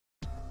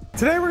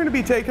Today we're going to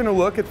be taking a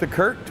look at the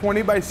CURT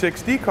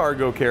 20x60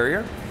 cargo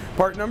carrier.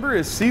 Part number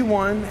is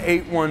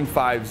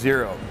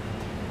C18150.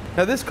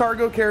 Now this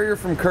cargo carrier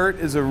from CURT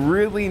is a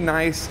really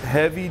nice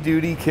heavy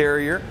duty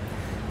carrier.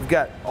 We've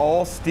got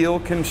all steel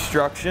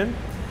construction.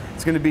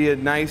 It's going to be a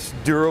nice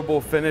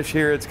durable finish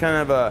here. It's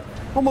kind of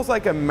almost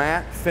like a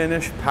matte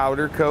finish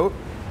powder coat.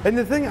 And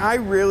the thing I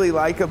really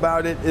like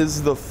about it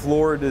is the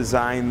floor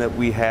design that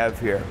we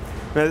have here.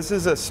 Now this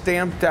is a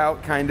stamped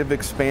out kind of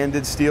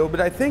expanded steel, but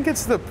I think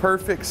it's the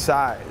perfect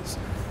size.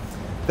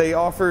 They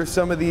offer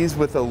some of these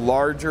with a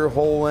larger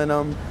hole in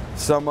them.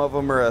 Some of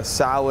them are a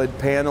solid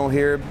panel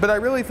here, but I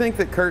really think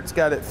that CURT's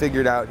got it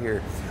figured out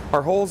here.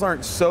 Our holes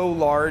aren't so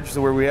large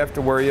where we have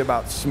to worry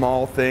about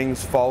small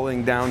things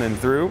falling down and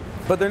through,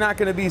 but they're not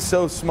going to be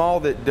so small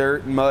that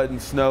dirt, mud, and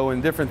snow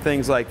and different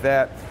things like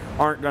that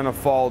aren't going to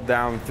fall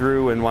down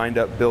through and wind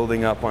up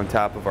building up on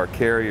top of our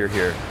carrier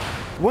here.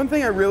 One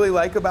thing I really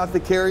like about the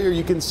carrier,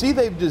 you can see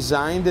they've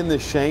designed in the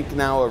shank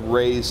now a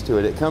raise to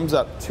it. It comes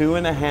up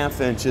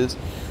 2.5 inches.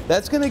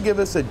 That's going to give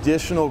us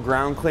additional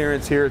ground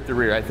clearance here at the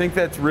rear. I think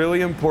that's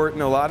really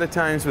important. A lot of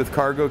times with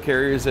cargo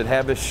carriers that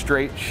have a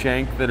straight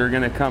shank that are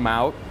going to come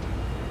out,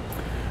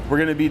 we're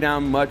going to be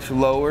down much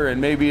lower,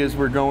 and maybe as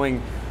we're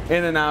going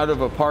in and out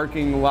of a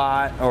parking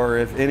lot or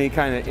if any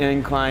kind of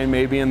incline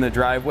maybe in the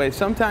driveway,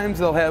 sometimes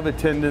they'll have a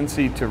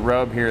tendency to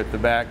rub here at the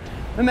back,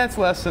 and that's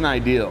less than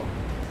ideal.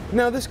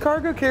 Now this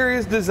cargo carrier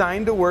is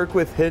designed to work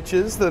with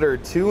hitches that are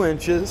 2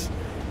 inches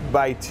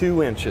by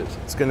 2 inches.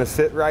 It's going to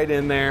fit right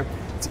in there.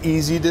 It's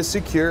easy to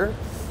secure.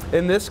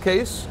 In this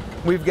case,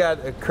 we've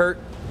got a CURT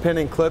pin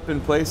and clip in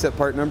place. That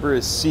part number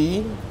is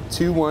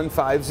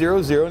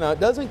C21500. Now it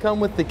doesn't come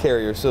with the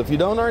carrier, so if you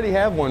don't already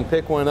have one,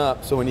 pick one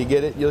up so when you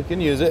get it, you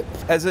can use it.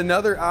 As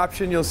another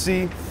option, you'll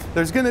see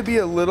there's going to be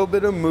a little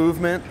bit of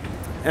movement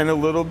and a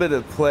little bit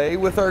of play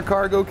with our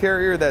cargo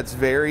carrier. That's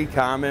very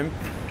common.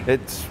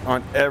 It's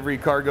on every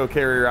cargo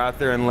carrier out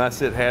there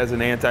unless it has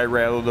an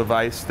anti-rattle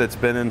device that's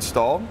been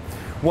installed.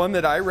 One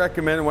that I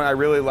recommend and what I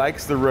really like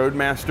is the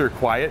Roadmaster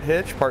Quiet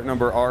Hitch, part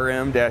number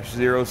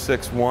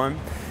RM-061.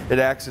 It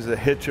acts as a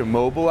hitch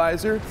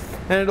immobilizer,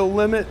 and it'll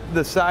limit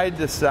the side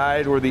to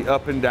side or the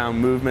up and down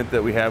movement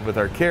that we have with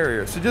our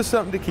carrier. So just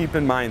something to keep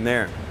in mind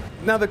there.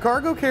 Now the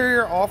cargo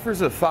carrier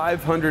offers a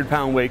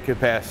 500-pound weight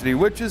capacity,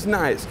 which is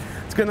nice.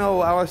 It's going to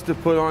allow us to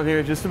put on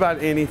here just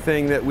about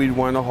anything that we'd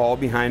want to haul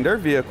behind our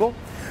vehicle.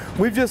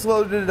 We've just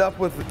loaded it up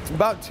with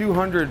about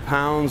 200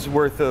 pounds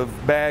worth of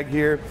bag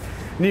here.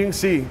 And you can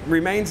see,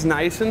 remains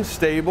nice and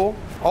stable.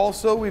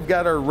 Also, we've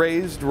got our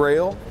raised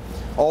rail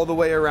all the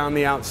way around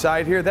the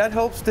outside here. That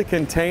helps to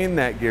contain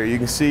that gear. You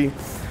can see,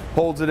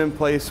 holds it in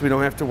place so we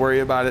don't have to worry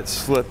about it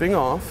slipping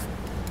off.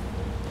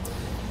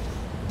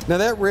 Now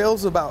that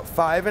rail's about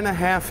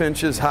 5.5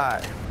 inches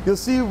high. You'll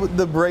see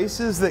the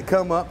braces that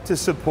come up to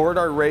support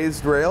our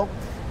raised rail.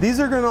 These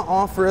are going to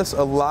offer us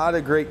a lot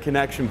of great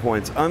connection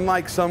points.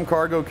 Unlike some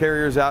cargo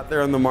carriers out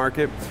there on the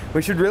market,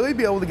 we should really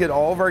be able to get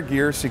all of our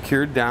gear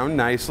secured down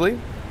nicely.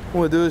 What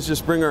we'll do is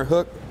just bring our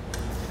hook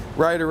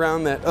right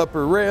around that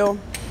upper rail,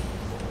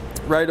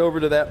 right over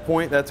to that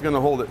point. That's going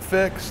to hold it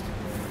fixed.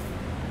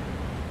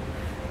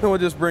 And we'll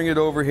just bring it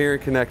over here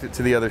and connect it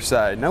to the other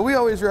side. Now we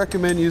always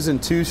recommend using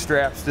 2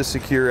 straps to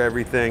secure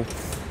everything,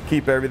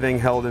 keep everything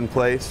held in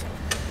place.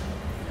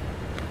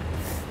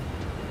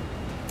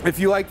 If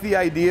you like the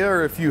idea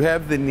or if you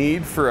have the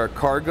need for a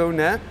cargo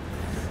net,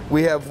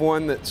 we have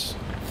one that's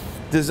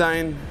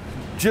designed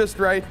just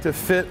right to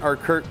fit our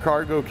CURT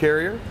cargo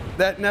carrier.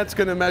 That net's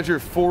going to measure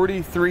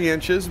 43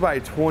 inches by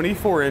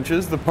 24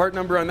 inches. The part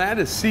number on that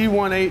is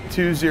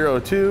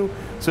C18202.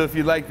 So if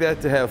you'd like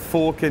that to have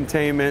full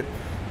containment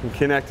and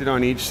connected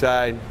on each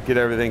side, get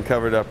everything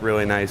covered up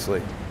really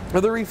nicely.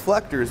 For the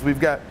reflectors, we've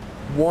got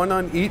 1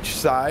 on each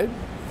side,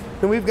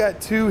 and we've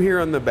got 2 here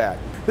on the back.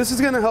 This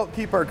is going to help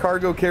keep our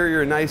cargo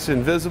carrier nice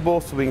and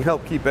visible so we can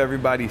help keep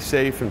everybody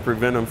safe and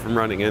prevent them from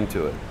running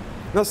into it.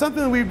 Now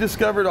something that we've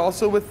discovered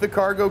also with the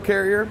cargo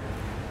carrier,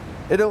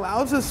 it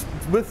allows us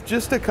with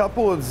just a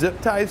couple of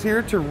zip ties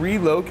here to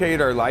relocate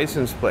our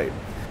license plate.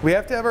 We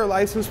have to have our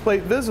license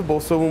plate visible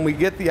so when we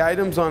get the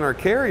items on our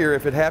carrier,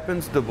 if it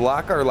happens to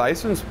block our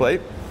license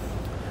plate,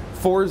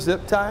 4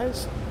 zip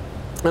ties,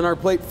 and our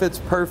plate fits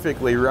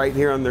perfectly right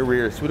here on the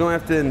rear, so we don't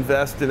have to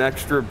invest in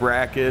extra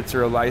brackets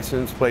or a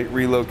license plate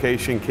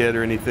relocation kit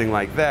or anything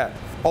like that.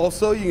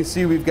 Also, you can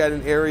see we've got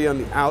an area on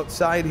the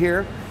outside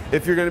here.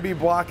 If you're going to be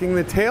blocking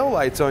the tail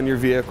lights on your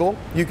vehicle,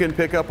 you can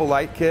pick up a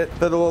light kit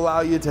that'll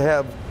allow you to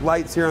have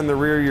lights here on the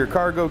rear of your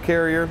cargo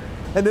carrier.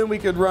 And then we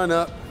could run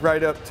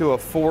right up to a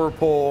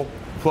 4-pole,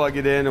 plug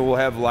it in, and we'll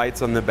have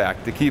lights on the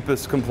back to keep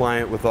us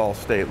compliant with all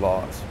state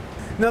laws.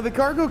 Now the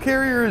cargo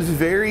carrier is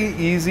very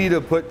easy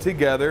to put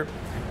together.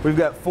 We've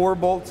got 4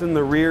 bolts in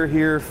the rear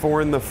here,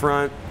 4 in the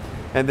front,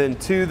 and then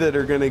 2 that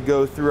are going to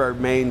go through our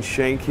main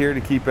shank here to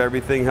keep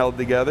everything held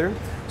together.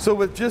 So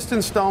with just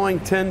installing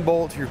 10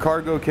 bolts, your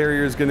cargo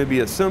carrier is going to be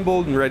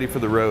assembled and ready for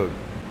the road.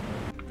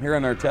 Here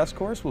on our test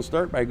course, we'll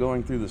start by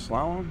going through the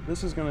slalom.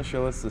 This is going to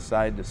show us the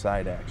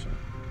side-to-side action.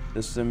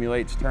 This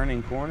simulates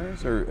turning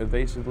corners or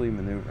evasively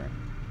maneuvering.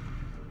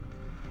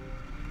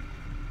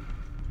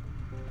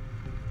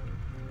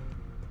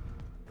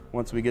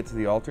 Once we get to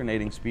the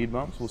alternating speed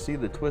bumps, we'll see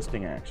the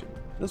twisting action.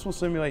 This will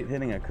simulate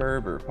hitting a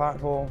curb or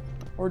pothole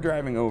or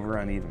driving over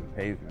uneven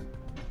pavement.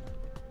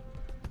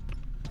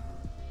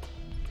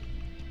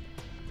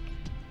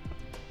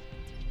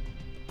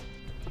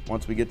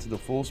 Once we get to the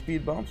full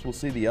speed bumps, we'll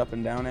see the up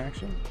and down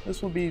action.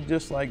 This will be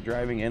just like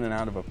driving in and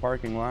out of a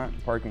parking lot,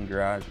 parking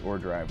garage, or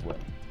driveway.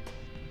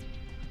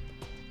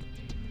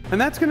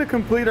 And that's going to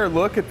complete our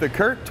look at the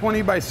CURT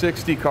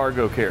 20x60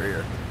 cargo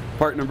carrier,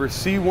 part number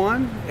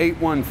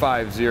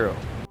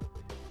C18150.